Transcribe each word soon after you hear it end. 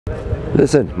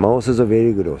Listen, my horse is a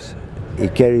very good horse. He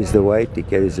carries the weight, he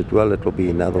carries it well. It will be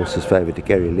another horse's favourite to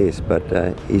carry less, but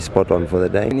he's spot on for the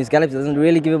day. In his gallops doesn't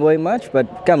really give away much,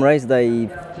 but come race day,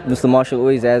 Mr. Marshall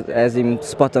always has him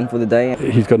spot on for the day.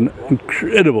 He's got an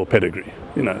incredible pedigree,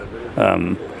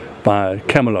 by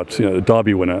Camelot, the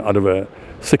Derby winner out of a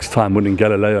 6-time winning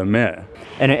Galileo mare.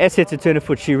 And her asset to turn a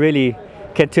foot, she really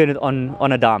can turn it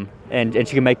on a dime, and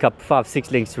she can make up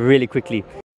 5-6 lengths really quickly.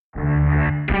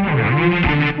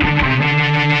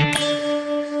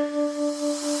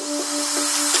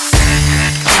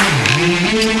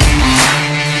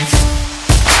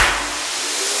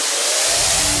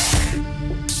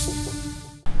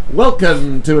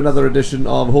 Welcome to another edition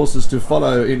of Horses to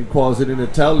Follow in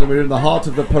KwaZulu-Natal, and we're in the heart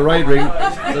of the parade ring.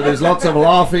 So there's lots of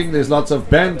laughing, there's lots of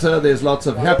banter, there's lots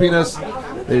of happiness.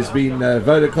 There's been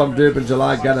Vodacom Durban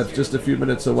July gallops just a few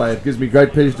minutes away. It gives me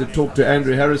great pleasure to talk to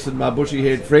Andrew Harrison, my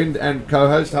bushy-haired friend and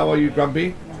co-host. How are you,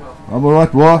 Grumpy? I'm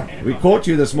alright, Wa. We caught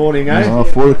you this morning, eh? No,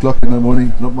 4 o'clock in the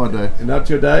morning, not my day. Not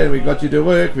your day, and we got you to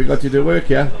work,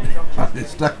 yeah? It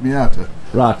stuck me out.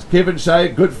 Right, Kevin Shea,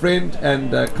 good friend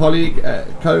and colleague,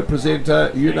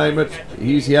 co-presenter, you name it,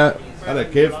 he's here. Hello,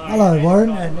 Kev. Hello, Warren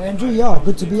and Andrew. Yeah,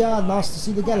 good to be here. Nice to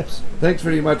see the gallops. Thanks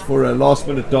very much for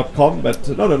lastminute.com, but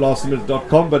not a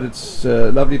lastminute.com, but it's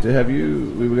lovely to have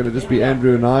you. We were going to just be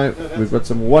Andrew and I. We've got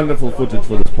some wonderful footage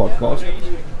for this podcast.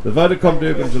 The Vodacom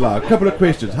Durban July. A couple of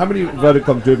questions. How many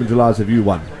Vodacom Durban Julys have you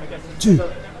won? 2.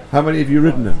 How many have you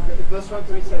ridden in?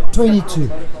 22.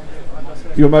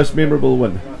 Your most memorable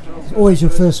win? It's always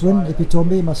your first win,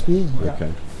 Epitombe must be. Yeah.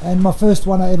 Okay. And my first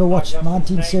one I ever watched,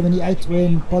 1978,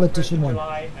 when Politician won.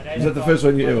 Is that the first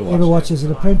one you ever watched? Ever watched as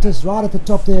an apprentice, right at the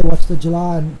top there, watched the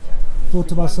July and thought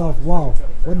to myself, wow,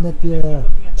 wouldn't that be a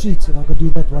treat if I could do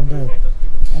that one day?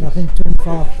 And I think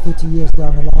 25, 30 years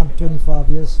down the line, 25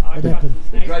 years, it happened.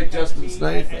 The great Justin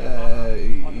Snaith,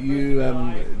 you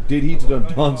did heat it on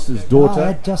Dance's daughter. I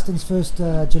had Justin's first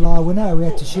July winner. We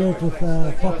had to share it with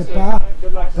Pocket Power.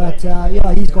 But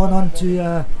yeah, he's gone on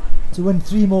to win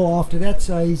 3 more after that,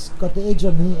 so he's got the edge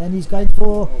on me, and he's going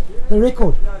for the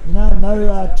record.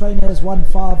 No trainer has won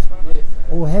 5,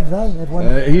 or have they? Have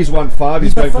won? He's won 5.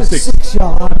 He's going for 6. 6,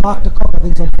 yeah. Mark de Kock, I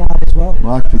think, is on 5 as well.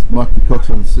 Mark de Kock's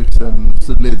on 6 and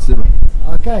Sid led 7.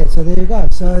 Okay, so there you go.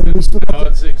 So we still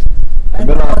got 6.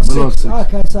 Miller on 6.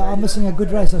 Okay, so I'm missing a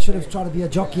good race. I should have tried to be a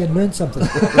jockey and learn something.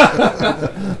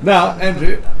 Now,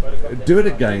 Andrew, Do It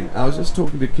Again. I was just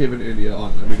talking to Kevin earlier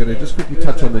on, and we're going to just quickly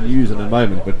touch on the news in a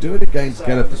moment, but Do It Again's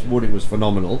gallop this morning was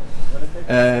phenomenal.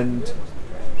 And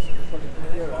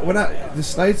when the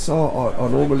States are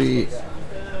normally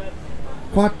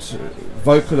quite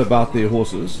vocal about their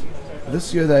horses.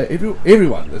 This year,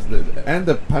 everyone, and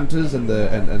the punters and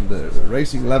the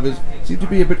racing lovers, seem to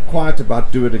be a bit quiet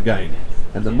about Do It Again.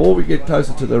 And the more we get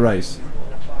closer to the race,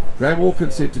 Graham Walker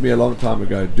said to me a long time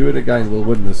ago, Do It Again will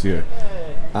win this year.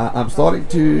 I'm starting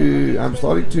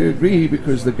to agree,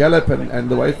 because the gallop and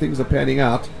the way things are panning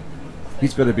out,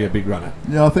 he's going to be a big runner.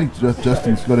 Yeah, I think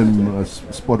Justin's got him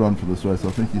spot on for this race.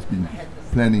 I think he's been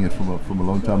planning it from a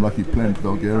long time, like he planned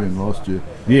Bulgarian last year.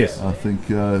 Yes. I think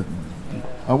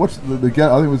I watched the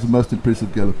gallop. I think it was the most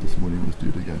impressive gallop this morning was Do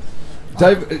It Again.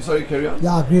 David, sorry, carry on.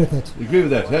 Yeah, I agree with that. You agree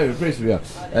with that? Yeah, impressive,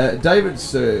 yeah. David's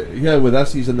here with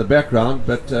us. He's in the background.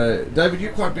 But David,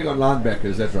 you're quite big on linebacker,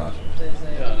 is that right?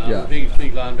 Yeah, big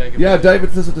linebacker. Yeah, David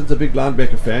Thistleton's a big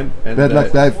linebacker fan. And bad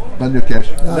luck, Dave. Done your cash.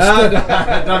 No,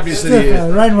 don't be silly.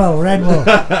 Ran well. No,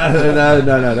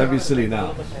 don't be silly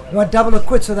now. You want double or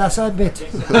quits with our side bet? Do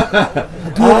it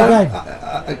again.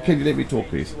 Can you let me talk,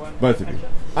 please? Both of you.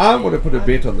 I want to put a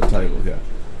bet on the table here.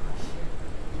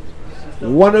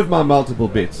 One of my multiple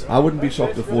bets. I wouldn't be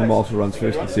shocked if Vaughan Marshall runs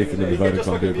first and second in the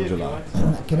Vodacom Durban July.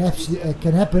 Can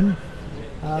happen.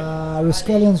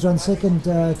 Rascallions run second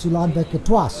to linebacker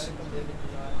twice.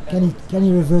 Can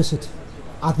he reverse it?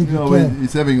 I think he can.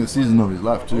 He's having the season of his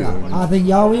life too. Yeah, I think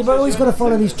we've always got to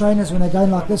follow these trainers when they're going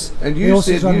like this. And you've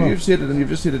said it, and you've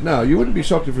just said it now. You wouldn't be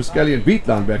shocked if Rascallion beat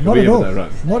linebacker wherever they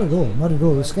run. Not at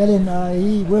all. Rascallion,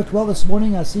 he worked well this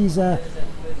morning. I see he's an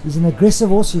aggressive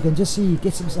horse. You can just see he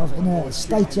gets himself in a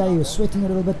state here. He was sweating a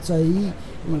little bit, so he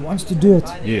wants to do it.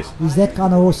 Yes. He's that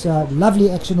kind of horse.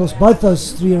 Lovely action horse. Both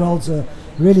those 3-year-olds are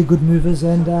really good movers,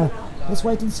 and let's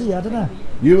wait and see. I don't know.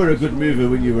 You were a good mover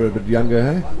when you were a bit younger,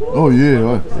 hey? Oh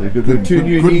yeah, good 2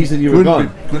 new knees and you were gone.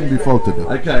 Couldn't be faulted.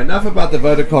 Okay, enough about the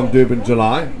Vodacom Durban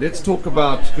July. Let's talk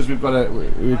about, because we've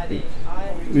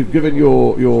given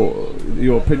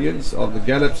your opinions on the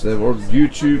gallops. They're on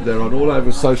YouTube. They're on all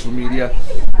over social media.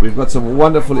 We've got some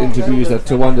wonderful interviews that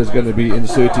Tawanda is going to be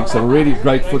inserting. Some really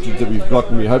great footage that we've got,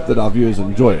 and we hope that our viewers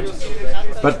enjoy it.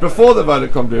 But before the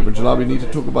Vodacom Durban July, we need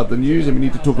to talk about the news, and we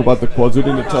need to talk about the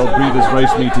KwaZulu-Natal Breeders'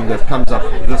 Race meeting that comes up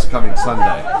this coming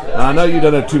Sunday. Now, I know you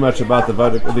don't know too much about the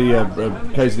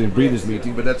KZN Breeders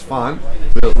meeting, but that's fine.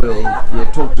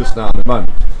 We'll talk just now in a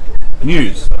moment.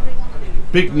 News.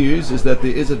 Big news is that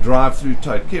there is a drive-through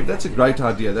tote. Kev, that's a great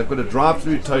idea. They've got a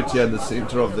drive-through tote here in the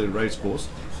centre of the race course.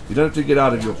 You don't have to get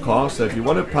out of your car, so if you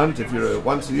want to punt, if you're a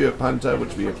once-a-year punter,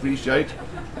 which we appreciate,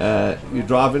 you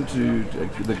drive into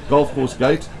the golf course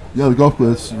gate. Yeah, the golf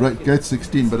course, gate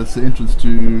 16, but it's the entrance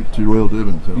to Royal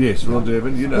Durban. So. Yes, Royal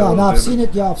Durban, you know. Yeah, Royal no, I've Durban. seen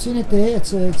it. Yeah, I've seen it there.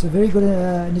 It's a very good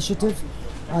initiative.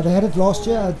 They had it last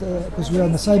year because we were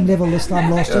on the same level this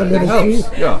time last year, level 3.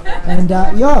 Yeah. And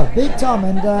big time.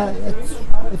 And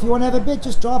if you want to have a bet,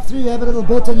 just drive through, have a little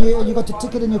bet, and you got your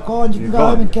ticket in your car, and you can go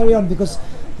home and carry on because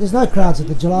there's no crowds at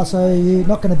the July, so you're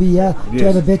not going to be here to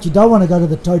have a bet. You don't want to go to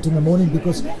the tote in the morning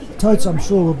because totes, I'm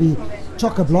sure, will be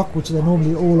chock-a-block, which they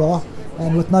normally all are.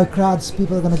 And with no crowds,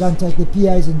 people are going to go and take their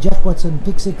PAs and jackpots and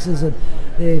pick sixes and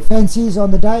their fancies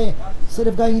on the day. Instead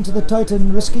of going into the tote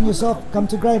and risking yourself, come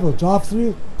to Greyville, drive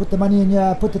through, put the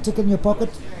ticket in your pocket,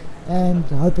 and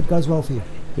hope it goes well for you.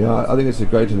 Yeah, I think it's a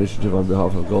great initiative on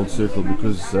behalf of Gold Circle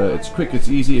because it's quick, it's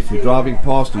easy. If you're driving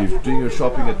past or you're doing your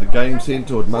shopping at the game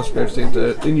centre or at Musgrave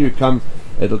Centre, in you come.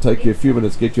 It'll take you a few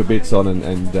minutes, get your bets on,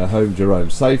 and home Jerome.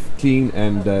 Safe, clean,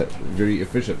 and very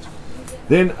efficient.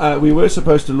 Then we were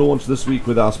supposed to launch this week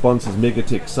with our sponsors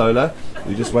Megatech Solar.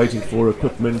 We're just waiting for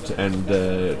equipment and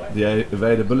the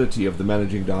availability of the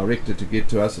managing director to get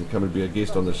to us and come and be a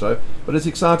guest on the show. But it's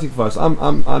exciting for us. I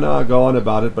know I go on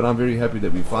about it, but I'm very happy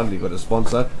that we finally got a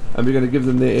sponsor and we're going to give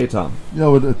them their airtime. Yeah,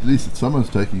 well, at least someone's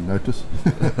taking notice.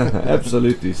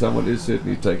 Absolutely, someone is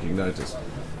certainly taking notice.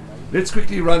 Let's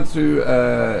quickly run through.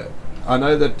 I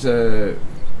know that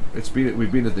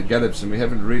we've been at the gallops and we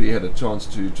haven't really had a chance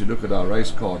to look at our race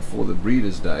card for the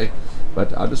Breeders' Day,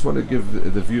 but I just want to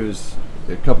give the viewers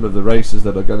a couple of the races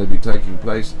that are going to be taking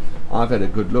place. I've had a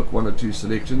good look, 1 or 2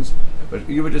 selections, but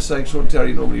you were just saying Sean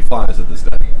Terry normally fires at this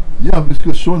day. Yeah,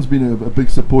 because Sean's been a big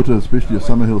supporter, especially of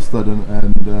Summerhill Stud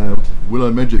and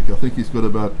Willow Magic. I think he's got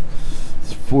about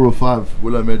 4 or 5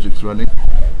 Willow Magics running,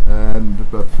 and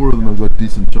about 4 of them have got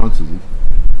decent chances.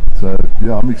 So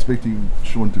yeah, I'm expecting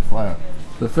Sean to fire.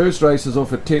 The first race is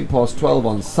off at 12:10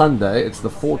 on Sunday. It's the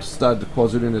 4th stud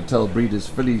KwaZulu-Natal Breeders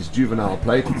Fillies Juvenile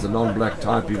Plate. It's a non-black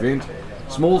type event.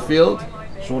 Small field.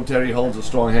 Sean Terry holds a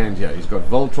strong hand here. He's got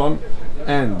Voltron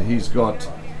and he's got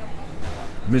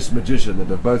Miss Magician that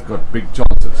have both got big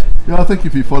chances. Yeah, I think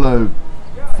if you follow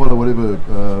whatever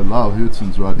Lyle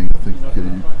Hertzon's riding, I think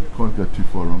you can't go too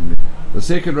far wrong there. The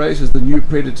second race is the new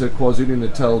Predator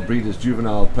KwaZulu-Natal Breeders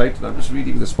Juvenile Plate, and I'm just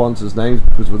reading the sponsors' names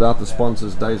because without the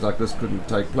sponsors, days like this couldn't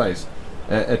take place.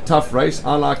 A tough race.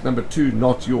 I like number 2,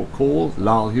 Not Your Call,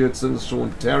 Lyle Hertzon,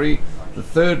 Sean Terry. The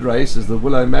third race is the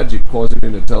Willow Magic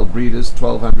KwaZulu-Natal Breeders,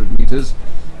 1200 metres.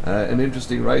 An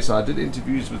interesting race. I did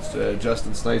interviews with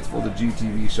Justin Snaith for the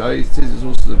GTV show. He says his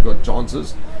horses have got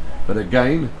chances, but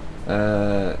again,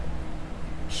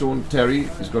 Sean Terry,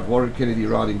 he's got Warren Kennedy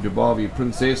riding Dubavi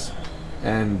Princess,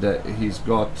 and he's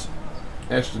got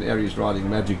Ashton Aries riding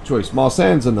Magic Choice.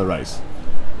 Marsanne's in the race.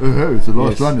 Oh, it's the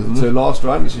last run, isn't it? It's her last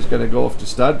run. She's going to go off to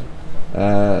stud.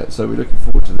 So we're looking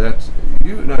forward to that.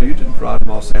 You didn't ride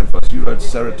Marsanne for us. You rode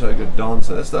Saratoga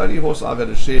Dancer. That's the only horse I've had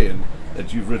a share in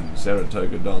that you've ridden,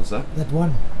 Saratoga Dancer. That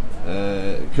one.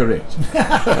 Correct.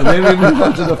 And then we move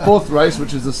on to the 4th race,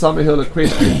 which is the Summerhill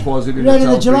Equestrian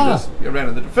KwaZulu-Natal Breeders. You ran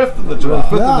in the 5th of the July.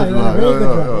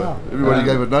 Everybody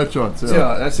gave it no chance.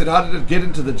 Yeah, I said, how did it get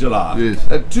into the July? Yes.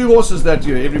 2 horses that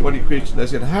year, everybody questioned. They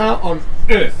said, how on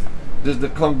earth does the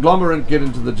conglomerate get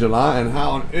into the July, and how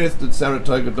on earth did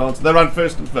Saratoga dance? They run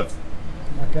 1st and 5th.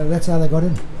 Okay, that's how they got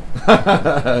in.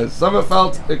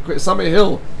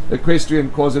 Summerhill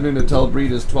Equestrian KwaZulu-Natal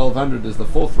Breeders 1200 is the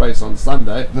 4th race on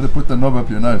Sunday. Got to put the knob up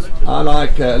your nose. I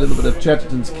like a little bit of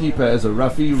Chatterton's Keeper as a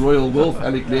roughie. Royal Wolf,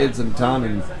 Alec Laird's in town,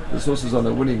 and this horse is on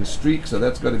a winning streak, so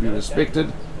that's got to be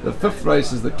respected. The 5th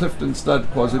race is the Clifton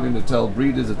Stud KwaZulu-Natal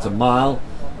Breeders. It's a mile.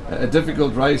 A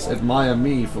difficult race at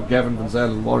Miami for Gavin Van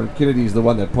Zyl and Warren Kennedy is the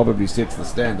one that probably sets the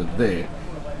standard there.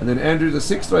 And then Andrew, the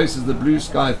 6th race is the Blue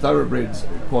Sky Thoroughbreds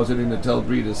KwaZulu-Natal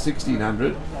Breeders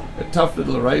 1600. A tough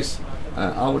little race.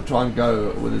 I would try and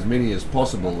go with as many as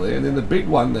possible there. And then the big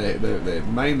one,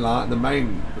 the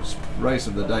main race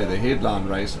of the day, the headline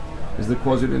race, is the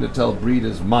KwaZulu-Natal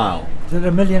Breeders Mile. Is it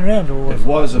R1 million or? It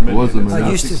was $1 million. It's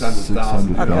now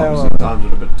 600,000. Times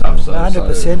are a bit tough. So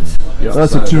 100%. Yeah,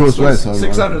 that's a 2-horse race.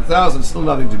 600,000 still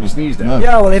nothing to be sneezed at. No.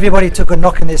 Yeah, well, everybody took a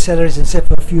knock in their salaries except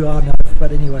for a few I know.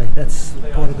 But anyway, that's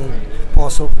part of the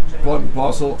parcel. Part and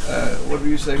parcel. What were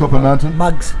you saying? Copper Mountain.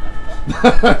 Mugs.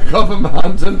 Copper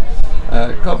Mountain.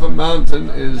 Copper Mountain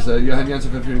is Johan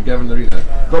Jonsson and Gavin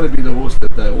Larino. Got to be the horse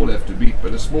that they all have to beat,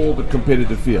 but a small but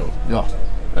competitive field. Yeah.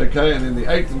 Okay, and then the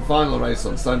 8th and final race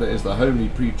on Sunday is the homely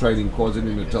pre-training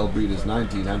KwaZulu-Natal Breeders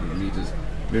 1900 metres.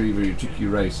 Very, very tricky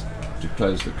race to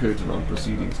close the curtain on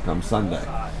proceedings come Sunday.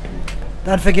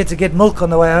 Don't forget to get milk on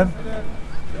the way home.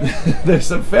 There's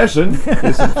some fashion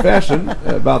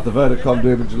about the Vodacom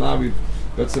Durban July. We've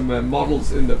got some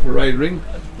models in the parade ring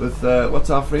with what's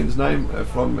our friend's name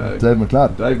from Dave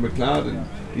McLeod. Dave McLeod, and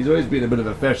he's always been a bit of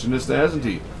a fashionista, hasn't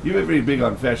he? You were very big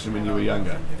on fashion when you were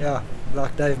younger. Yeah,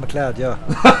 like Dave McLeod, yeah.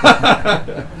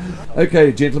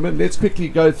 Okay, gentlemen, let's quickly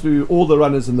go through all the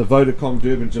runners in the Vodacom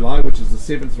Durban July, which is the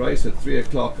 7th race at 3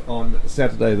 o'clock on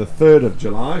Saturday, the 3rd of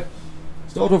July.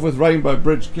 Start off with Rainbow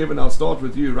Bridge. Kevin, I'll start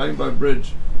with you. Rainbow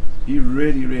Bridge, he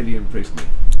really, really impressed me.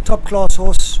 Top class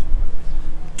horse.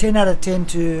 10 out of 10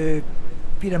 to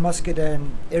Peter Muscat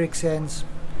and Eric Sands.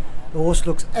 The horse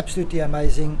looks absolutely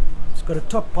amazing. It's got a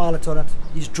top pilot on it.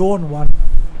 He's drawn one.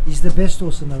 He's the best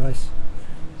horse in the race.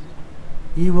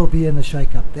 He will be in the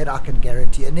shake-up, that I can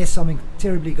guarantee. Unless something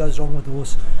terribly goes wrong with the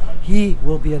horse, he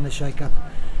will be in the shake-up.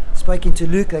 Speaking to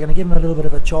Luke, they're going to give him a little bit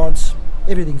of a chance.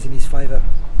 Everything's in his favour.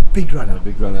 Big runner.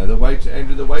 Big runner. The weight,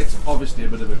 Andrew, the weight's obviously a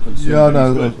bit of a concern. Yeah,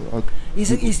 no.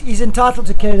 He's entitled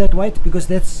to carry that weight because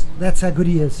that's how good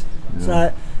he is. Yeah.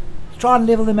 So try and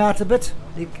level him out a bit.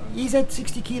 He's had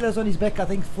 60 kilos on his back, I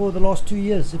think, for the last 2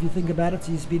 years. If you think about it,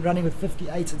 he's been running with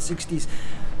 58s and 60s.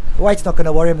 The weight's not going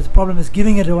to worry him. The problem is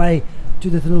giving it away to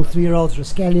the little 3-year-olds,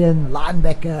 Rascallion,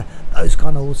 Linebacker, those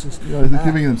kind of horses. Yeah, they're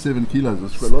giving him 7 kilos.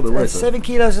 That's a lot of weight. 7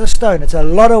 kilos is a stone. It's a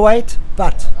lot of weight,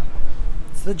 but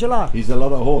it's the July. He's a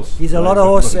lot of horse. He's a lot of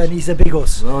horse, and he's a big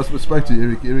horse. No, I spoke to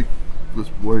Eric. Eric was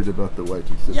worried about the weight.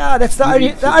 He said, yeah, that's the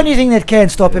only thing that can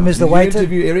stop him is the weight. Did you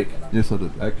interview Eric? Yes, I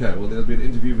did. Okay, well there'll be an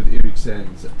interview with Eric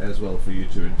Sands as well for you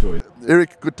to enjoy.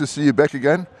 Eric, good to see you back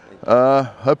again.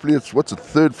 Hopefully it's, what's it,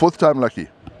 3rd, 4th time lucky?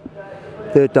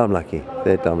 Third time lucky.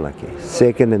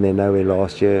 Second and then nowhere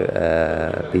last year,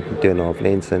 beaten 2.5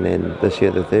 lengths, and then this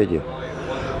year the 3rd year.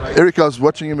 Eric, I was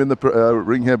watching him in the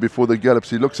ring here before the gallops.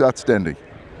 He looks outstanding.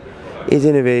 He's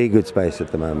in a very good space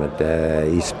at the moment.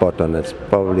 He's spot on. It's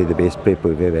probably the best prep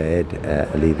we've ever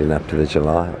had leading up to the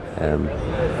July.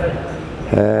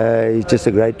 He's just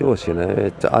a great horse, you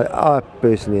know. I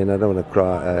personally, and I don't want to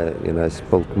cry,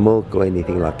 spilt milk or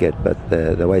anything like that, but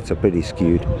the weights are pretty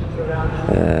skewed.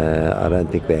 I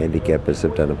don't think the handicappers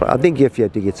have done it. I think if you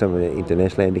had to get some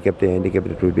international handicap to handicap,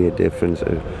 it would be a difference.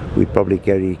 We'd probably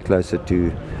carry closer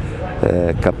to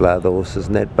a couple of other horses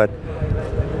than that. But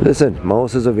listen, my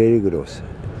horse is a very good horse.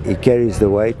 He carries the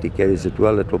weight, he carries it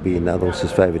well. It will be another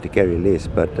horse's favourite to carry less,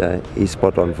 but he's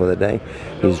spot on for the day.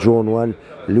 He's drawn one.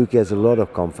 Luke has a lot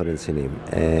of confidence in him,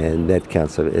 and that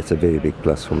counts. It's a very big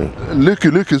plus for me. Luke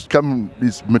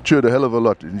he's matured a hell of a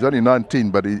lot. He's only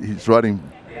 19, but he's riding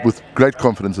with great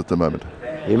confidence at the moment.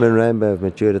 Him and Rainbow have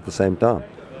matured at the same time.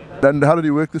 And how did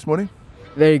he work this morning?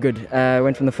 Very good.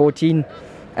 Went from the 14,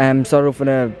 started off with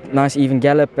a nice even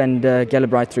gallop and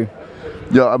gallop right through.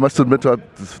 Yeah, I must admit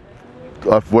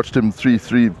I've watched him three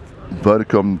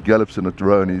Vodacom gallops in a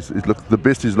row, and he's looked the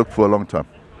best he's looked for a long time.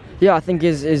 Yeah, I think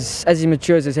as he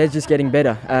matures, his head's just getting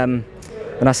better.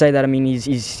 When I say that, I mean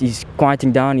he's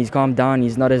quieting down, he's calmed down,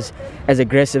 he's not as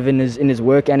aggressive in his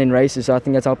work and in races. So I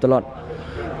think that's helped a lot.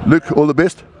 Luke, all the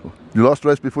best. Your last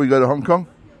race before you go to Hong Kong.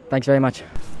 Thanks very much.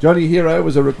 Johnny Hero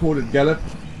was a recorded gallop.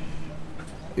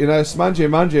 You know,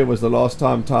 Smanje was the last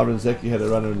time Tyron Zeki had a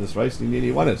runner in this race, and he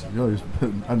nearly won it. Yeah, he's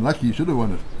unlucky. He should have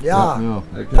won it. Yeah.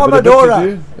 Okay.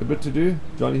 Pomodoro. A bit to do,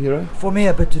 Johnny Hero. For me,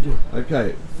 a bit to do.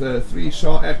 Okay, the 3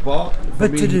 Shah Akbar. For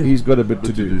Bit me, to do. He's got a bit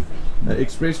to do.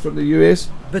 Express from the US.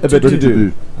 Bit a to bit to do.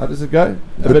 do. How does it go?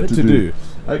 A bit to do.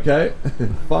 Okay,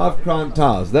 5 Crown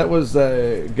Towers. That was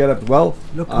galloped well.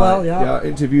 Looked well, yeah. I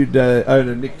interviewed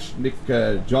owner Nick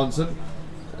Jonsson.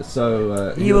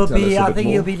 So he will be. I think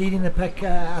he'll be leading the pack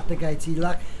out the gates. He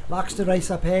likes to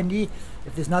race up handy.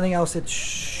 If there's nothing else that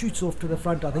shoots off to the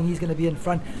front, I think he's going to be in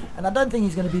front. And I don't think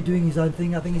he's going to be doing his own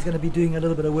thing. I think he's going to be doing a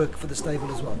little bit of work for the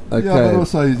stable as well. Okay. Yeah, but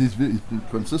also he's been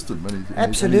consistent, man.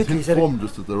 Absolutely, he's formed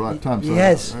just at the right time. He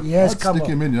has come stick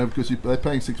on. him in, because they're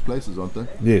paying 6 places, aren't they?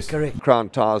 Yes, correct. Crown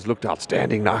Towers looked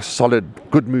outstanding. Nice, solid,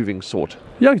 good moving sort.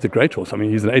 Yeah, he's a great horse. I mean,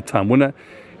 he's an 8-time winner.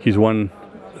 He's won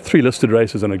 3 listed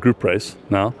races and a group race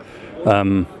now.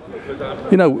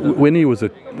 You know, when he was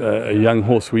a young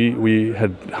horse, we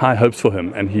had high hopes for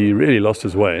him, and he really lost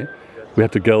his way. We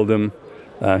had to geld him.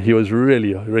 He was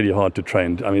really, really hard to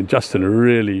train. I mean, Justin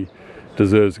really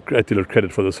deserves a great deal of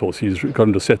credit for this horse. He's got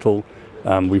him to settle.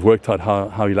 We've worked out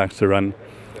how he likes to run.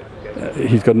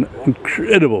 He's got an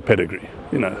incredible pedigree.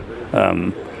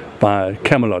 by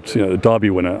Camelot, the Derby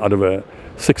winner, out of a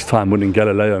 6-time winning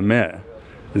Galileo mare,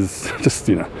 is just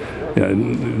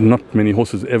not many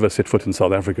horses ever set foot in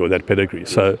South Africa with that pedigree.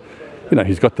 So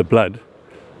he's got the blood.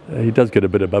 He does get a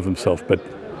bit above himself, but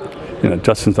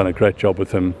Jonsson's done a great job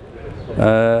with him,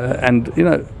 and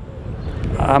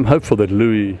I'm hopeful that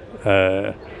Louis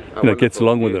gets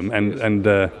along with him and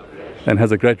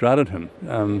has a great ride on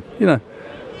him.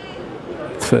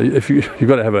 So if you've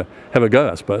got to have a go,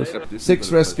 I suppose. 6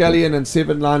 Rascallion and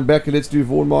 7 Linebacker. Let's do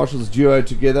Vaughan Marshall's duo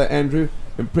together. Andrew,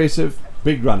 impressive,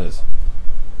 big runners.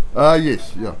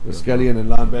 Yes, yeah. Rascallion and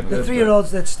Linebacker. The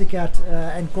 3-year-olds that stick out,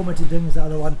 and Comedy Ding is the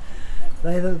other one.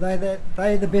 They're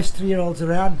the best 3-year-olds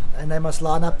around, and they must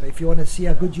line up. If you want to see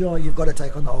how good you are, you've got to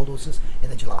take on the old horses in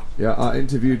the July. Yeah, I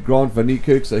interviewed Grant van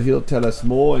Niekerk, so he'll tell us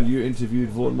more, and you interviewed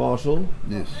Vaughan Marshall.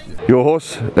 Yes. Your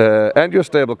horse and your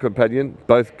stable companion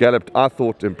both galloped, I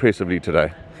thought, impressively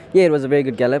today. Yeah, it was a very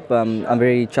good gallop. I'm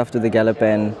very chuffed with the gallop,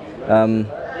 and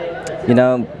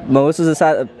my horse is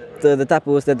the type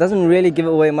of horse that doesn't really give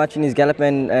away much in his gallop,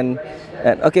 and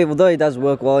okay, although he does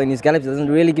work well in his gallop, he doesn't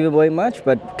really give away much,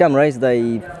 but come race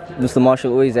day, Mr.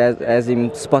 Marshall always has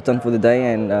him spot on for the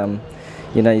day, and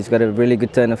he's got a really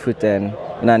good turn of foot, and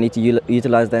I need to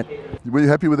utilise that. Were you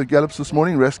happy with the gallops this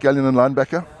morning, Rascallion and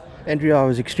Linebacker? Andrew, I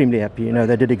was extremely happy.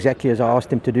 They did exactly as I asked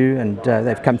them to do, and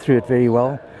they've come through it very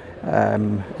well.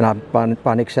 And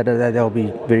by next Saturday they'll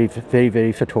be very, very,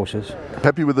 very fit horses.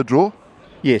 Happy with the draw?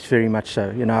 Yes, very much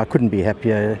so. I couldn't be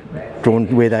happier.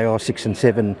 Drawn where they are, 6 and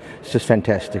 7, it's just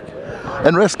fantastic.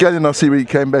 And Rascallion, I see when he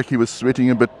came back, he was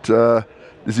sweating a bit.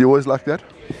 Is he always like that?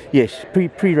 Yes,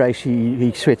 pre-race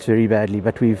he sweats very badly,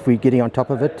 but we're getting on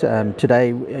top of it. Today,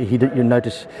 you'll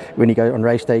notice when he goes on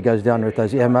race day, he goes down with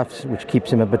those earmuffs, which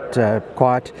keeps him a bit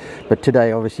quiet. But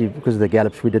today, obviously, because of the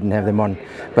gallops, we didn't have them on.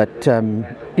 But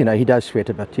he does sweat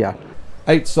a bit. Yeah.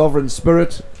 8 Sovereign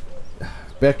Spirit.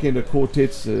 Back end of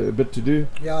quartets, a bit to do.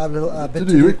 Yeah, a bit to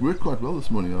do. do. Worked quite well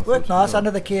this morning. Worked nice under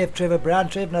the care of Trevor Brown.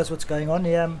 Trev knows what's going on.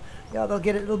 They'll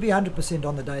get it. It'll be 100%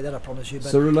 on the day, that I promise you.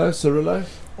 But Cirillo.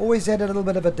 Always had a little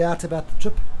bit of a doubt about the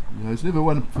trip. Yeah, he's never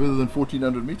won further than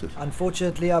 1,400 metres.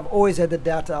 Unfortunately, I've always had the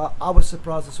doubt. I was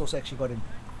surprised this horse actually got in.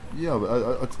 Yeah,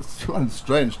 but it's kind of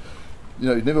strange. He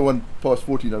never won past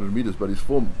 1,400 metres, but his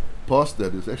form past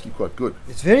that is actually quite good.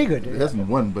 It's very good. He hasn't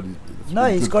won, but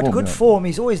he's got good form.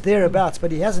 He's always thereabouts,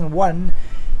 but he hasn't won,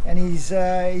 and he's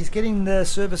getting the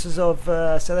services of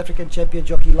South African champion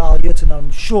jockey Lyle Jonsson.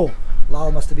 I'm sure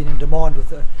Lyle must have been in demand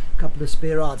with a couple of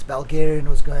spare rides. Bulgarian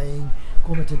was going,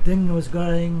 Comedy Ding was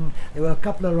going. There were a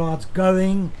couple of rides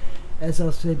going, as I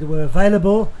said, they were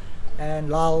available, and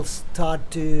Lyle's tied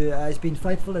to. He's been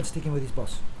faithful and sticking with his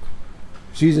boss.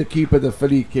 She's a keeper, the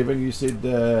filly, Kevin. You said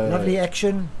lovely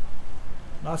action.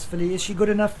 Nice filly. Is she good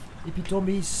enough?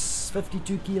 Ipitombi's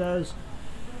 52 kilos.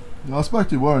 No, I spoke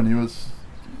to Warren. He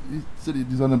said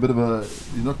he's on a bit of a.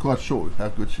 He's not quite sure how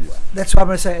good she is. That's what I'm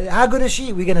going to say. How good is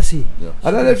she? We're going to see. Yeah.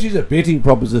 I don't know if she's a betting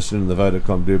proposition in the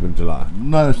Vodacom Durban July.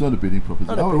 No, it's not a betting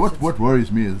proposition. What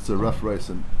worries me is it's a rough race,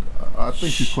 and I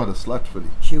think she's quite a slut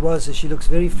filly. She was. She looks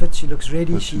very fit. She looks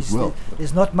ready. Well.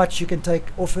 There's not much you can take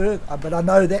off her, but I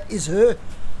know that is her.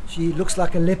 She looks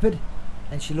like a leopard,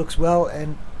 and she looks well.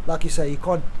 And like you say, you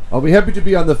can't. I'll be happy to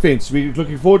be on the fence. We're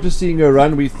looking forward to seeing her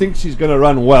run. We think she's going to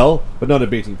run well, but not a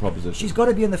betting proposition. She's got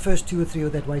to be in the first 2 or 3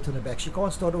 with that weight on her back. She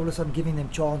can't start all of a sudden giving them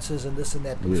chances and this and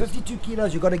that. Yes. 52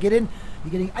 kilos, you've got to get in.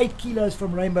 You're getting 8 kilos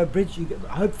from Rainbow Bridge.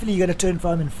 Hopefully you're going to turn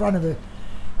for him in front of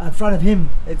him.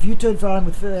 If you turn for him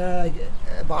with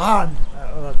behind,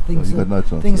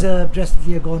 things are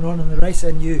drastically going on in the race,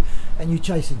 and you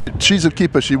chasing. She's a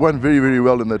keeper. She won very, very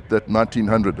well in that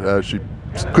 1900. She's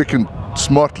quick and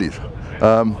smartly.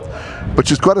 But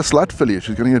she's quite a slut filly.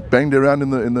 She's going to get banged around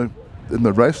in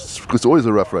the race. It's always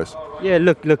a rough race. Yeah,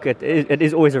 look, it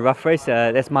is always a rough race.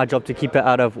 That's my job to keep her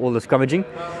out of all the scrummaging.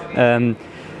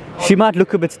 She might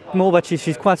look a bit small, but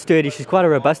she's quite sturdy. She's quite a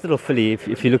robust little filly.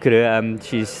 If you look at her,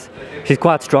 she's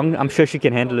quite strong. I'm sure she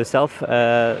can handle herself.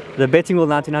 The Betting World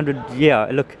 1900, yeah,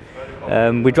 look,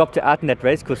 we dropped her out in that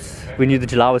race because we knew the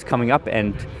July was coming up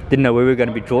and didn't know where we were going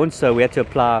to be drawn, so we had to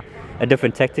apply a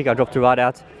different tactic. I dropped her right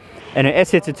out, and her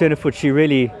asset to turn her foot, she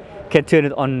really can turn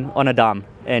it on a dime,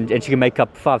 and she can make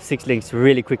up 5-6 lengths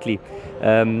really quickly.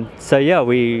 So yeah,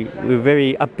 we're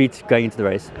very upbeat going into the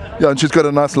race. Yeah, and she's got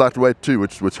a nice lightweight too,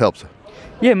 which helps.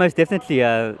 Yeah, most definitely.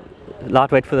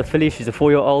 Lightweight for the filly. She's a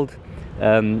 4-year-old.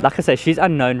 Like I say, she's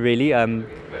unknown really.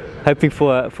 Hoping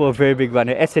for a very big run.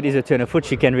 Her asset is her turn of foot.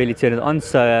 She can really turn it on.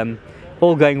 So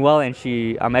all going well, and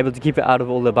I'm able to keep her out of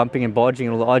all the bumping and barging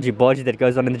and all the argy-bargy that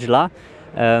goes on in the July.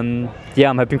 Yeah,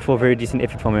 I'm hoping for a very decent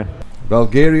effort from her.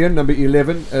 Bulgarian, number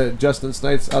 11, Justin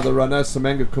Snaith's other runner,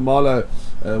 Samanga Kumalo,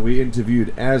 we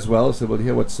interviewed as well, so we'll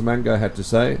hear what Samanga had to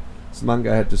say.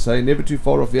 Never too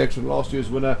far off the action. Last year's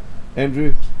winner,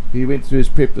 Andrew, he went through his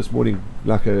prep this morning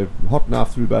like a hot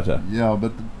knife through butter. Yeah,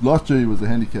 but last year he was a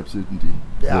handicap certainty.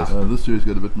 Yeah. This year he's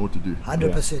got a bit more to do.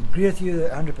 100%. Agree with you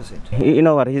 100%. You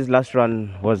know what? His last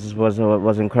run was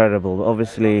incredible.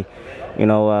 Obviously, you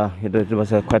know, it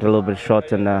was quite a little bit short,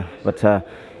 but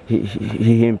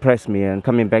he impressed me. And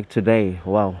coming back today,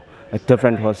 wow, a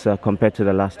different horse compared to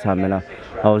the last time. And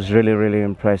I was really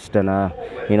impressed. And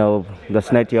you know, the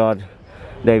Snaith Yard,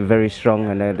 they're very strong,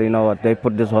 and you know what? They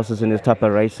put these horses in these type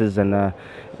of races, and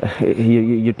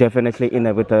you definitely in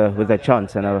there with a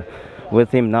chance. And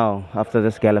with him now after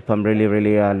this gallop, I'm really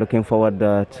looking forward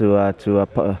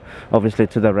to obviously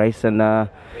to the race. And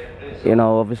you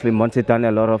know, obviously Monty done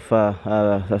a lot of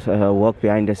work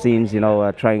behind the scenes, you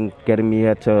know, trying getting me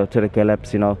here to the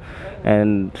gallops, you know,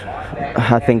 and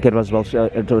I think it was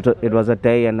it was a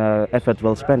day and effort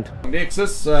well spent.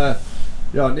 Nexus,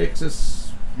 Nexus.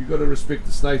 You've got to respect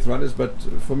the Snaith runners, but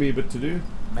for me, a bit to do.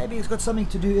 Maybe he's got something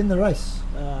to do in the race.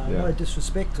 No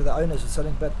disrespect to the owners or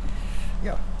something, but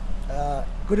yeah,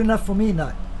 good enough for me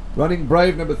now. Running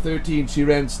Brave, number 13. She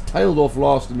ran tailed off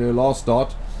last in her last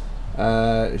start.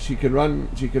 She can run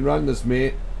this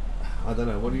mare. I don't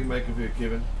know. What do you make of her,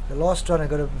 Kevin? The last run I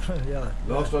got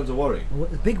Last one's a worry.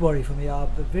 A big worry for me. I'm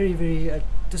very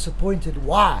disappointed.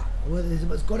 Why? Well,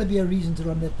 there's got to be a reason to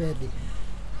run that badly.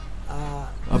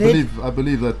 I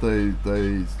believe that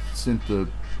they sent the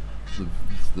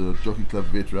jockey club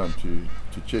vet round to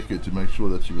check her to make sure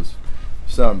that she was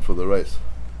sound for the race.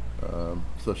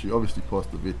 So she obviously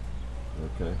passed the vet.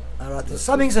 Okay. All right.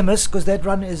 Something's amiss because that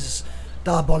run is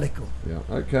diabolical. Yeah.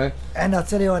 Okay. And I'll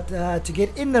tell you what, to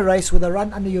get in the race with a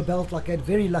run under your belt like that,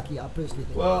 very lucky, I personally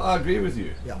think. Well, I agree with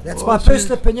you. Yeah, that's my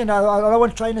personal opinion. I don't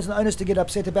want trainers and owners to get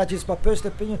upset about it. It's my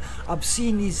personal opinion. I've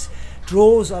seen these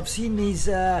draws. I've seen these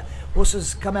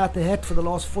horses come out the hat for the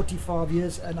last 45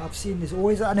 years, and I've seen there's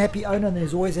always an unhappy owner and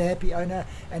there's always a happy owner.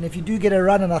 And if you do get a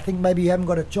run and I think maybe you haven't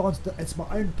got a chance, it's my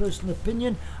own personal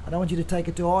opinion. I don't want you to take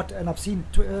it to heart. And I've seen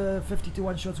 50 to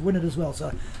 1 shots win it as well.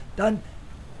 So don't.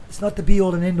 It's not the be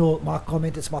all and end all, my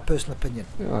comment, it's my personal opinion.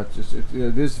 Yeah,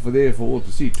 this is for all to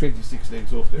see. 26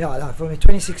 lengths off there. Yeah, no, for me,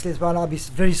 26 lengths, but I'll be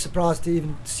very surprised to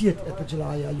even see it at the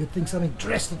July. You'd think something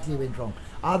drastically went wrong.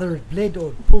 Either it bled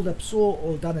or pulled up sore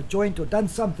or done a joint or done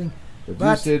something. But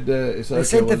you said it's okay. They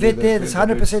sent the vet there, there's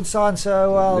 100% sign,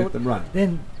 so let them run.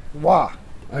 Then why?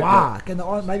 Okay. Why?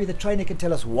 Maybe the trainer can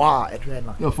tell us why it ran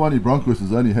like that. Finally Broncos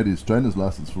has only had his trainer's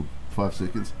license for 5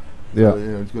 seconds. Yeah.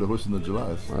 So, he's got a horse in the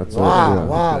July.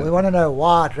 Why? Okay. We want to know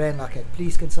why it ran like that.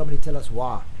 Please, can somebody tell us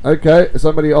why? Okay,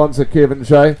 somebody answer Kevin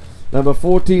Shea. Number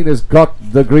 14 has got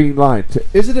the green light.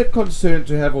 Is it a concern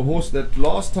to have a horse that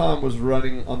last time was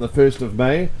running on the 1st of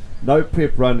May, no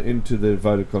prep run into the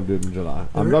Vodacom Durban July?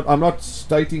 I'm not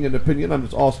stating an opinion. I'm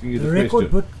just asking you the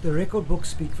question. The record books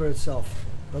speak for itself.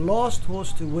 The last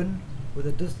horse to win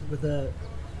with this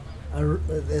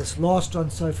last run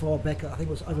so far back, I think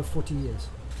it was over 40 years.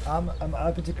 I'm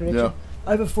open to correction. Yeah.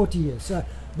 Over 40 years. So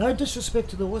no disrespect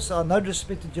to the horse. No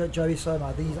disrespect to Joey Soma.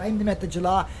 I think he's aimed him at the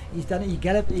July. He's done it. He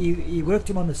galloped. He worked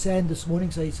him on the sand this morning.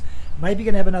 So he's maybe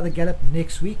going to have another gallop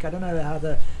next week. I don't know how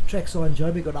the tracks are in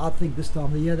Joburg, but I think this time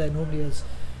of the year they're normally as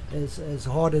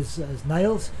hard as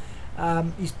nails.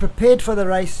 He's prepared for the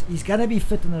race. He's going to be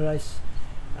fit in the race.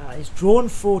 He's drawn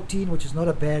 14, which is not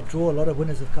a bad draw. A lot of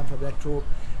winners have come from that draw.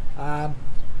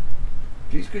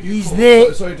 Please, he's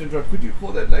there. Sorry to interrupt. Could you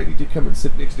call that lady to come and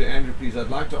sit next to Andrew, please? I'd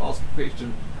like to ask a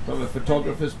question from a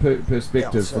photographer's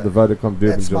perspective for the Vodacom Durban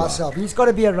That's July. myself. He's got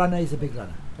to be a runner. He's a big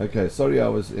runner. Okay, sorry I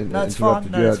was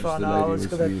interrupted. No, it's fine. I was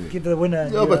going to give the winner.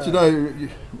 Yeah, but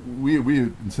we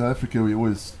in South Africa, we're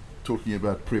always talking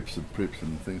about preps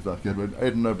and things like that. But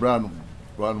Aidan O'Brien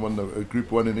won a Group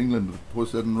 1 in England. The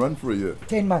horse hadn't run for a year.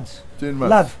 10 months. 10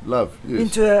 months. Love.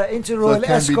 Yes. Into Royal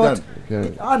Ascot.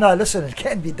 Okay. Oh no, listen, it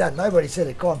can be done. Nobody said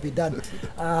it can't be done.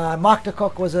 Mark de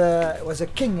Kock was a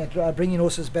king at bringing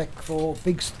horses back for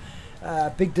big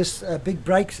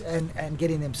breaks and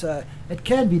getting them. So it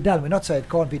can be done. We're not saying it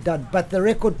can't be done, but the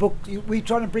record book, we're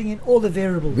trying to bring in all the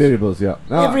variables. Yeah.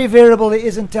 Every variable there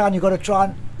is in town, you've got to try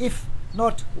and, if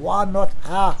not, why not,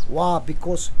 how, why,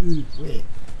 because, who, where.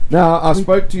 Now, I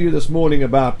spoke to you this morning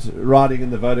about riding in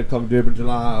the Vodacom Durban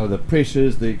July, the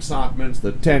pressures, the excitements,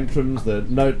 the tantrums, the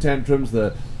no tantrums,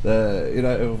 the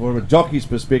from a jockey's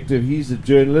perspective, he's a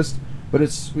journalist, but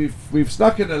we've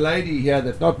snuck in a lady here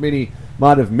that not many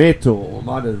might have met or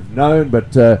might have known,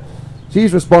 but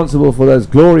she's responsible for those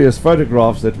glorious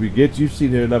photographs that we get. You've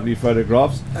seen her lovely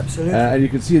photographs. Absolutely. And you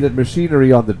can see that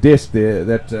machinery on the desk there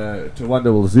that Tawanda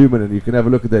will zoom in, and you can have a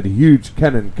look at that huge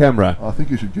Canon camera. I think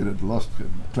you should get it lost,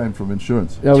 claim from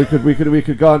insurance. Yeah, we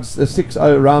could go on a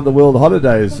 6-0 round the world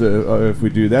holidays if we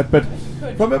do that. But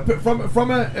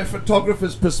from a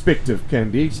photographer's perspective,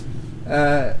 Candice,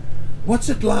 what's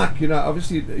it like? You know,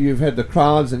 obviously you've had the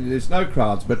crowds and there's no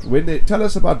crowds, but when they tell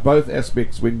us about both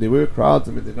aspects, when there were crowds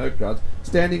and when there are no crowds,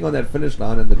 standing on that finish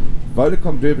line and the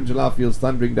Vodacom Durban July feels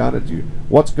thundering down at you.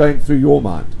 What's going through your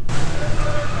mind?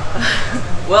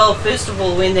 Well, first of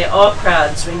all, when there are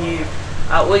crowds, when you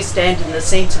always stand in the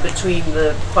centre between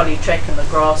the poly track and the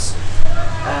grass,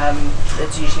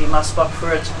 that's usually my spot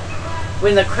for it.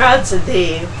 When the crowds are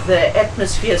there, the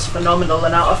atmosphere is phenomenal,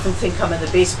 and I often think I'm in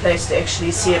the best place to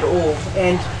actually see it all.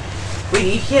 And when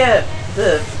you hear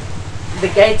the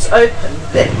gates open,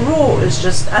 that roar is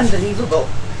just unbelievable.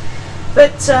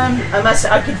 But I must say,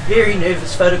 I get very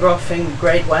nervous photographing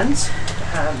grade ones.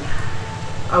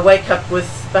 I wake up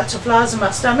with butterflies in my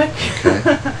stomach.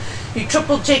 You're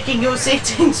triple checking your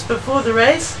settings before the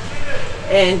race,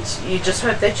 and you just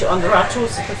hope that you're on the right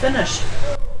horse at the finish.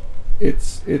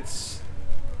 It's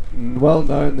well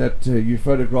known that you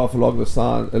photograph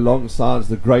alongside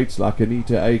the greats like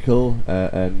Anita Akel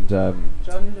and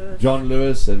John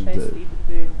Lewis and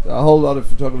a whole lot of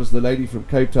photographers. The lady from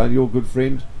Cape Town, your good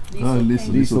friend,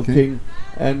 Liesl King,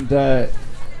 and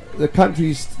the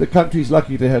country's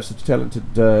lucky to have such talented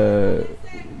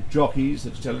jockeys,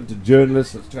 such talented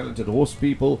journalists, such talented horse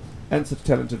people, and such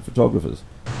talented photographers.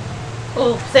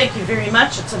 Well, thank you very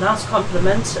much. It's a nice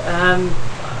compliment.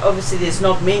 Obviously there's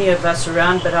not many of us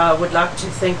around, but I would like to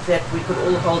think that we could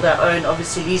all hold our own.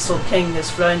 Obviously Liesl King has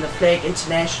flown the flag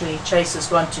internationally, Chase has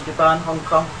gone to Dubai and Hong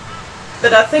Kong.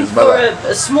 But I think for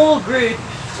a small group,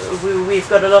 we've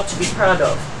got a lot to be proud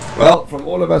of. Well, from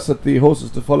all of us at the Horses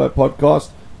to Follow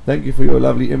podcast, thank you for your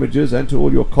lovely images, and to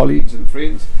all your colleagues and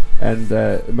friends, and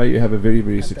may you have a very,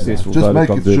 very successful Just make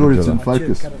Vodacom it sure Durban it's in July.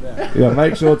 focus. Yeah,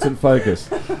 make sure it's in focus.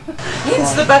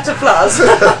 Hence the butterflies.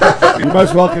 You're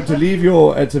most welcome to leave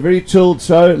it's a very chilled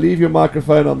show, leave your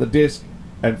microphone on the desk,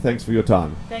 and thanks for your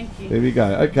time. Thank you. There we go.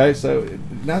 Okay, so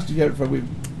nice to hear it from you.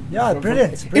 Yeah,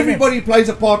 brilliant. Everybody plays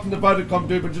a part in the Vodacom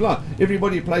Durban July.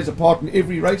 Everybody plays a part in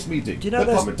every race meeting. Do you know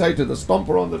the commentator, the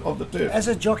stomper of the turf. As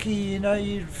a jockey, you know,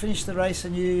 you finish the race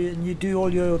and you do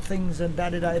all your things and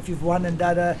da-da-da, if you've won and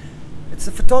da-da. It's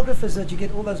the photographers that you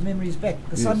get all those memories back.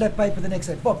 The Sunday paper the next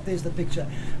day, boom, there's the picture.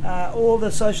 All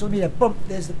the social media, boom,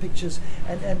 there's the pictures.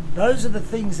 And those are the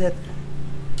things that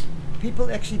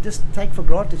people actually just take for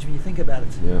granted when you think about it.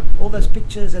 Yeah. All those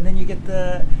pictures, and then you get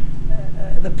the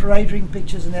parade ring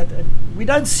pictures and that. And we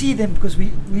don't see them because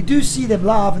we do see them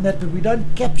live and that, but we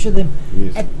don't capture them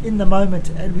in the moment.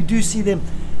 And we do see them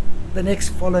the next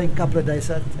following couple of days.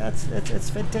 So it's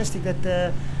fantastic that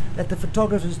the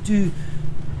photographers do.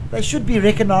 They should be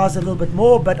recognised a little bit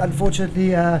more, but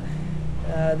unfortunately,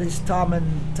 this time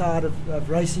and tide of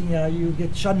racing, you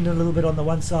get shunned a little bit on the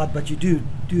one side, but you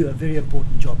do a very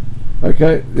important job.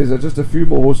 Okay, there's just a few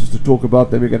more horses to talk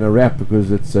about, then we're going to wrap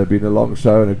because it's been a long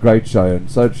show and a great show, and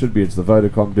so it should be. It's the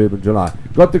Vodacom Durban July.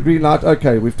 Got the green light.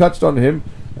 Okay, we've touched on him.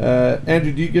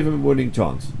 Andrew, do you give him a winning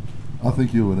chance? I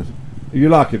think you'll win it. You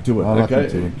like him to win? I like okay.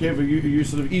 him to win. Kev, you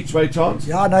sort of each way chance?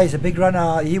 Yeah, no, he's a big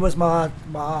runner. He was my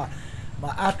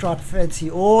outright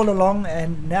fancy all along,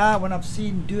 and now when I've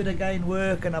seen Do It Again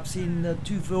work, and I've seen the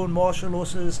two Vaughan Marshall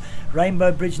horses,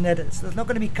 Rainbow Bridge, and that, it's not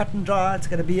going to be cut and dry. It's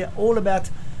going to be all about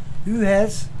who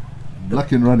has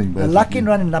luck in running. The luck in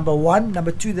running, number one.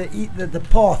 Number two, the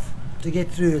path to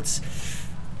get through.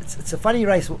 It's a funny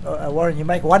race, Warren. You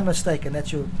make one mistake and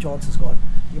that's your chance is gone.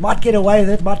 You might get away with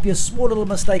it. Might be a small little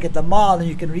mistake at the mile and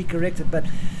you can recorrect it, but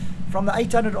from the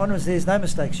 800 onwards, there's no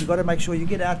mistakes. You've got to make sure you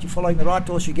get out, you're following the right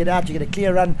horse, you get out, you get a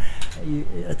clear run.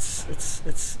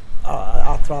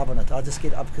 I thrive on it. I'm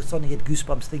starting to get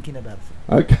goosebumps thinking about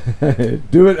it. Okay.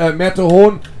 Do it,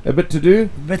 Matterhorn, a bit to do?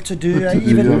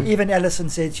 Even Allison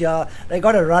said, yeah, they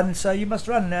got to run, so you must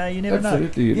run. You never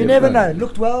Absolutely, know. You never know.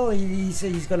 Looked well,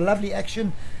 he's got a lovely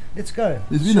action. Let's go.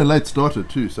 He's been a late starter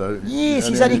too, so yes,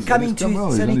 he's only coming to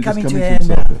hand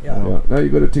now. Yeah. No, you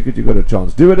got a ticket, you got a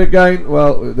chance. Do it again.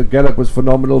 Well, the gallop was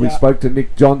phenomenal. We spoke to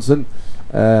Nick Jonsson.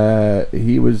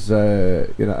 He was,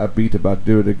 upbeat about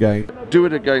Do It Again. Do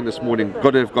It Again this morning.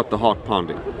 Got to have got the heart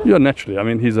pounding. Yeah, naturally. I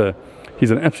mean, he's an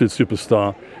absolute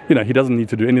superstar. You know, he doesn't need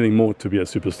to do anything more to be a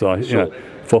superstar. Sure. You know,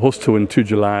 for a horse to win 2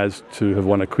 Julys, to have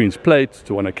won a Queen's Plate,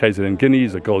 to win a KZN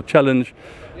Guineas, a Gold Challenge,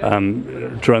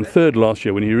 to run third last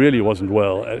year when he really wasn't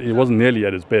well. He wasn't nearly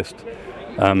at his best.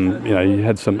 He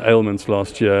had some ailments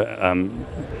last year.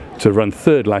 To run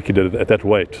third like he did at that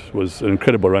weight was an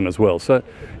incredible run as well. So,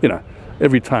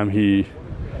 every time he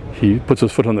puts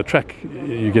his foot on the track,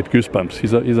 you get goosebumps.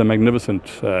 He's a magnificent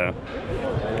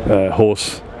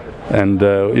horse, and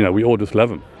we all just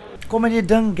love him. Comedy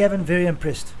Ding, Gavin, very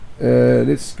impressed.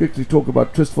 Let's quickly talk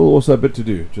about Tristful. Also a bit to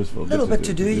do. A little bit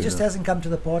to do. He just hasn't come to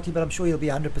the party, but I'm sure he'll be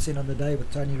 100% on the day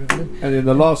with Tony Riverton. And then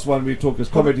the last one we talk is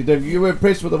Comedy Ding. You were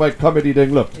impressed with the way Comedy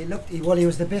Ding looked. He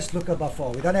was the best looker by far.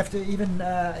 We don't have to even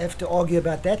have to argue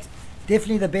about that.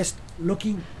 Definitely the best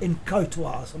looking in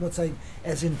coat-wise. I'm not saying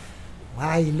as in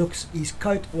how he looks. His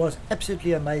coat was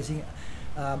absolutely amazing.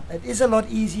 It is a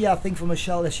lot easier, I think, for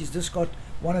Michelle, as she's just got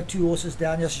one or two horses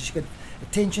down here, so she can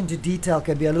attention to detail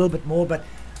can be a little bit more, but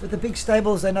with the big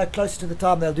stables, they know closer to the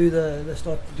time they'll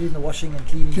start doing the washing and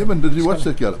cleaning. Kevin, did you watch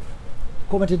that gallop?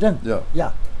 Commented Ding?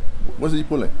 Yeah. Was he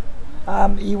pulling?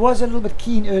 He was a little bit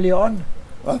keen earlier on.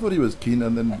 I thought he was keen,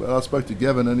 and then I spoke to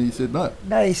Gavin, and he said no.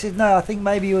 No, he said no. I think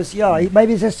maybe he was.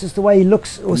 Maybe that's just the way he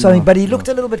looks or something. But he looked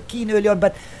a little bit keen early on.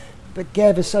 But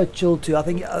Gav is so chilled too. I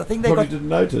think they probably didn't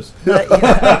notice. He's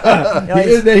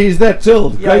that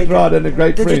chilled. Great ride and a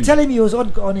great friend. Did you tell him he was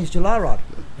on his July ride?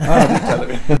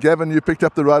 Gavin, you picked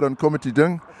up the ride on Comedy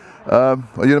Ding. Are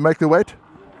you going to make the weight?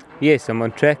 Yes, I'm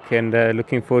on track and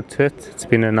looking forward to it. It's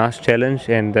been a nice challenge,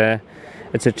 and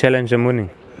it's a challenge I'm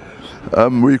winning.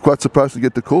 Were you quite surprised to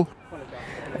get the call?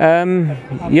 I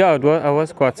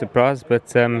was quite surprised,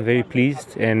 but very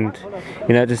pleased, and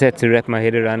I just had to wrap my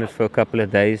head around it for a couple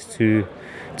of days to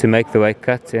make the weight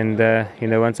cut, and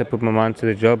once I put my mind to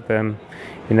the job,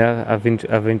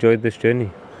 I've enjoyed this journey.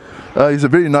 He's a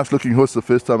very nice looking horse. The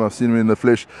first time I've seen him in the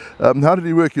flesh. How did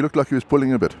he work? He looked like he was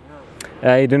pulling a bit.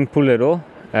 He didn't pull at all.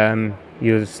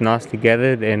 He was nicely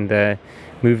gathered and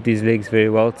moved his legs very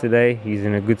well today. He's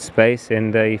in a good space,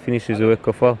 and he finishes the work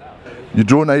off well. You're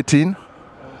drawn 18.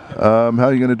 How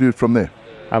are you going to do it from there?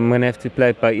 I'm going to have to play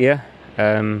it by ear.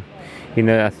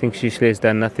 I think Shishle's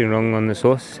done nothing wrong on this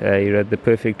horse. He rode the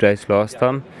perfect race last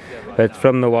time. But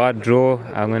from the wide draw,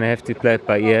 I'm going to have to play it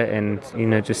by ear and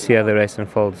just see how the race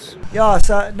unfolds. Yeah,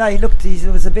 so no, he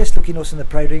was the best looking horse in the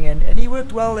Pro Ring, and he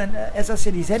worked well. And as I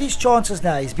said, he's had his chances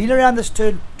now. He's been around this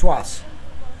turn twice.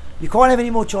 You can't have any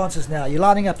more chances now. You're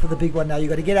lining up for the big one now. You've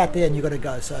got to get out there and you've got to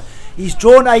go. So he's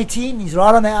drawn 18. He's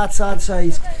right on the outside. So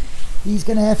he's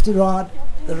going to have to ride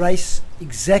the race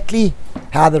exactly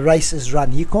how the race is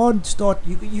run. You can't start.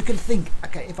 You can think,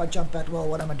 okay, if I jump out well,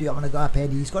 what am I going to do? I'm going to go up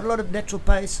handy. He's got a lot of natural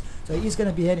pace, so he's going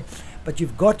to be handy. But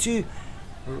you've got to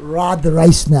ride the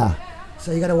race now.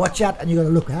 So you've got to watch out and you've got to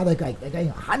look how they're going. They're going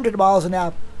 100 miles an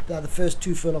hour the first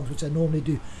 2 furlongs, which they normally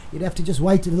do. You'd have to just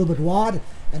wait a little bit wide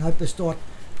and hope they start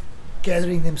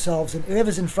gathering themselves, and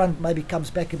whoever's in front maybe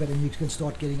comes back a bit and you can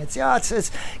start getting it.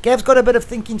 Gav's got a bit of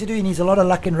thinking to do. He needs a lot of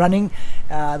luck in running.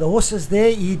 The horse is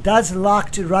there. He does like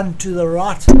to run to the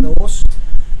right, the horse,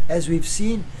 as we've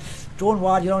seen. Drawn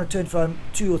wide, you don't want to turn from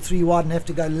 2 or 3 wide and have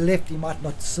to go left. He might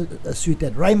not suit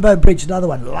that. Rainbow Bridge, another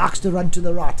one, likes to run to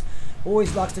the right.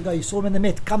 Always likes to go. You saw him in the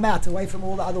Met, come out away from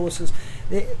all the other horses.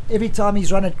 Every time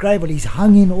he's run at Greyville, he's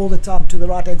hung in all the time to the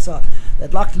right hand side.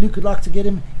 Luke would like to get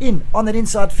him in on that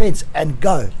inside fence and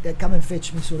go. They'd come and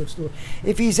fetch me, sort of story.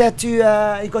 If he's had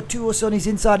to, he's got 2 horses on his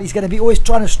inside, he's going to be always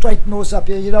trying to straighten horse up.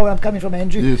 You know where I'm coming from,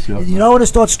 Andrew? Yes, yeah. You don't want to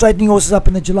start straightening horses up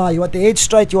in the July. You want the head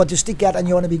straight, you want to stick out, and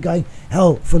you want to be going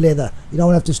hell for leather. You don't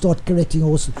want to have to start correcting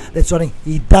horses that's running.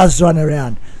 He does run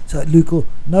around. So Luke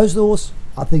knows the horse.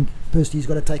 I think personally he's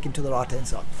got to take him to the right hand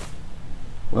side.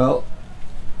 Well,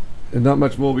 not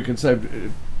much more we can say.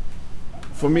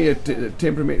 For me, a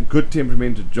good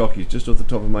temperamented jockey, just off the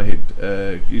top of my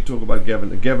head. You talk about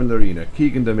Gavin Lorena,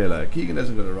 Keegan DeMello. Keegan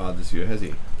hasn't got a ride this year, has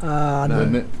he?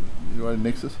 No. You ride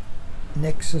Nexus?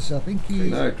 Nexus, I think he...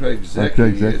 No, Craig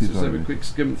exactly. Let's just have a quick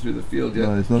skim through the field.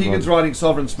 Yeah. No, Keegan's riding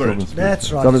Sovereign Spirit.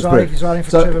 That's right. He's riding for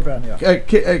Trevor Brown. Yeah.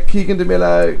 Keegan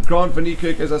DeMello, Grant van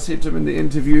Niekerk, as I said to him in the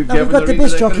interview. No, we've got the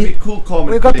best jockey.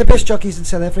 We've got the best jockeys in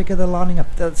South Africa. They're lining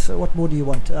up. That's what more do you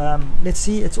want? Let's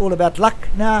see. It's all about luck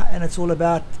now, and it's all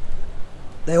about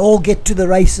they all get to the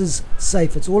races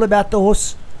safe. It's all about the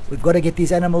horse. We've got to get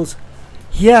these animals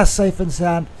here safe and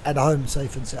sound, at home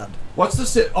safe and sound. What's the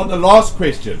set on the last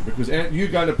question? Because you're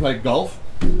going to play golf,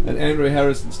 and Andrew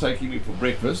Harrison's taking me for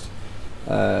breakfast.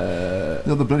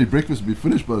 The bloody breakfast will be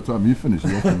finished by the time you finish.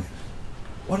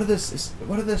 What are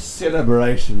the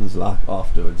celebrations like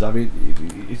afterwards? I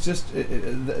mean, it's just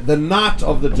the night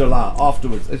of the July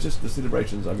afterwards. It's just the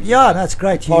celebrations. I mean, yeah, that's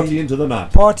great. Party into the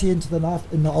night. Party into the night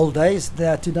in the old days.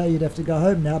 Today you'd have to go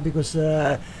home now because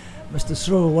Mr.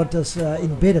 Sroul will want us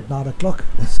in bed at 9 o'clock.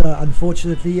 So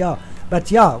unfortunately, yeah. But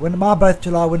yeah, when both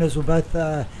July winners were both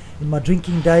in my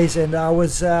drinking days, and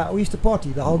we used to party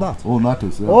the whole night. All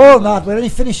nighters. Yeah. All night. We only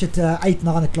finish at 8,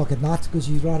 9 o'clock at night because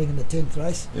you're riding in the 10th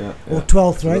race or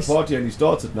 12th race. The party only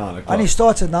starts at 9 o'clock. Only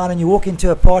starts at 9, and you walk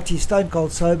into a party stone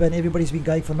cold sober, and everybody's been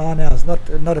going for 9 hours. Not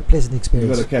a pleasant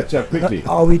experience. You've got to catch up quickly.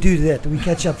 We do that. We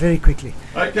catch up very quickly.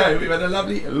 Okay, we've had a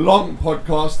lovely long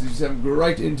podcast. These some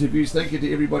great interviews. Thank you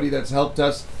to everybody that's helped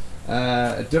us.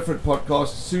 A different podcast,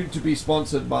 soon to be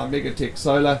sponsored by Megatech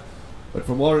Solar. But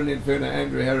from Warren Inferno,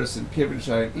 Andrew Harrison, Kevin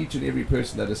Shea, and each and every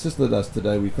person that assisted us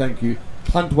today, we thank you.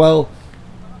 Hunt well.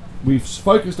 We've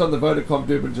focused on the Vodacom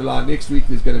Durban July. Next week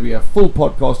there's going to be a full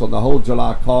podcast on the whole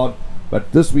July card.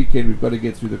 But this weekend we've got to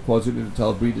get through the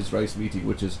KwaZulu-Natal Breeders' Race meeting,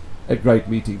 which is a great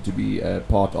meeting to be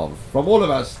part of. From all of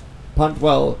us, punt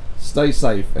well, stay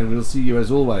safe, and we'll see you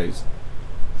as always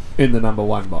in the number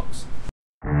 1 box.